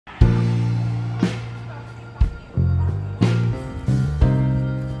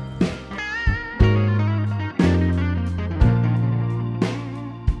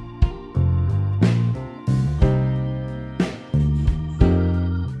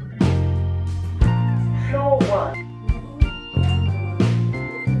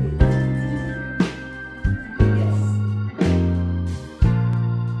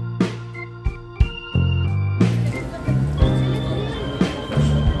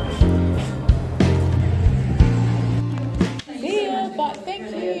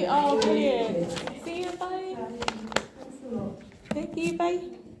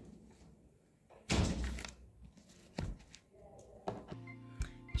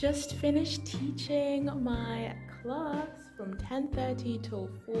Just finished teaching my class from 10:30 till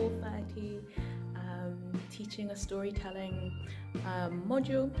 4:30, teaching a storytelling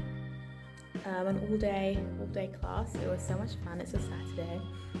module, an all-day class. It was so much fun. It's a Saturday.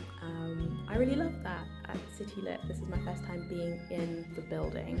 I really love that at City Lit. This is my first time being in the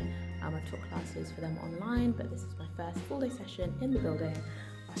building. I've taught classes for them online, but this is my first full-day session in the building.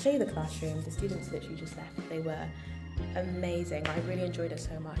 I'll show you the classroom. The students literally just left. They were amazing. I really enjoyed it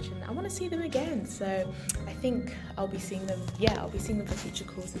so much, and I want to see them again. So I think I'll be seeing them. Yeah, I'll be seeing them for future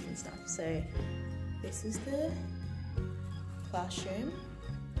courses and stuff. So this is the classroom,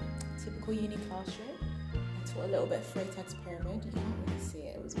 typical uni classroom. I taught a little bit of Freytag's Pyramid. You can't really see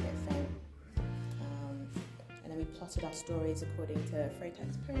it. It was a bit faint. And then we plotted our stories according to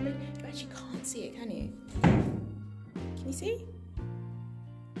Freytag's Pyramid. You actually can't see it, can you? Can you see?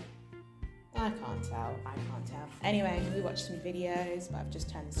 I can't tell. Anyway, we watched some videos, but I've just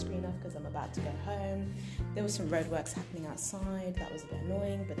turned the screen off because I'm about to go home. There was some roadworks happening outside. That was a bit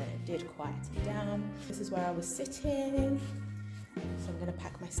annoying, but then it did quieten down. This is where I was sitting. So I'm gonna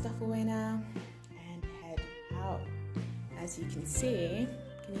pack my stuff away now and head out. As you can see,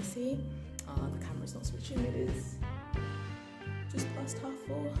 can you see? Oh, the camera's not switching. It is just past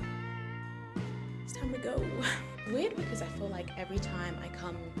 4:30. It's time to go. Weird, because I feel like every time I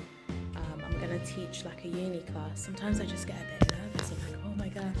come, I'm gonna teach like a uni class, sometimes I just get a bit nervous. I'm like, oh my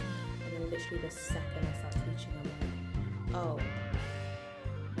god. And then literally the second I start teaching, I'm like, oh,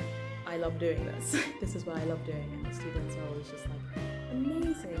 I love doing this. This is what I love doing. And the students are always just like,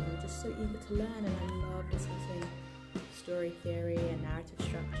 amazing. They're just so eager to learn, and I love discussing story theory and narrative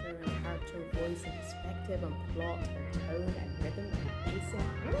structure and character and voice and perspective and plot and tone and rhythm and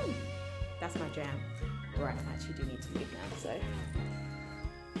pacing. That's my jam. Right, I actually do need to leave now, so.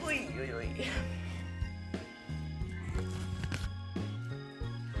 Oy, oy, oy.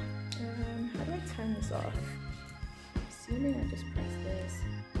 How do I turn this off? Assuming I just press this.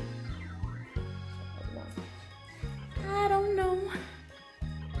 I don't know.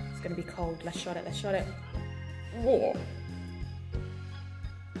 It's gonna be cold. Let's shot it. Whoa.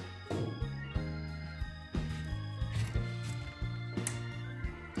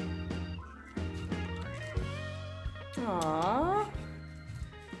 Aww.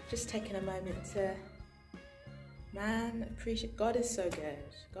 Just taking a moment to, appreciate. God is so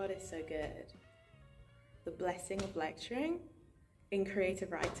good. The blessing of lecturing in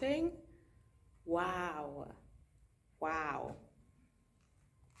creative writing. Wow.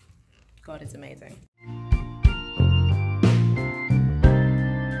 God is amazing.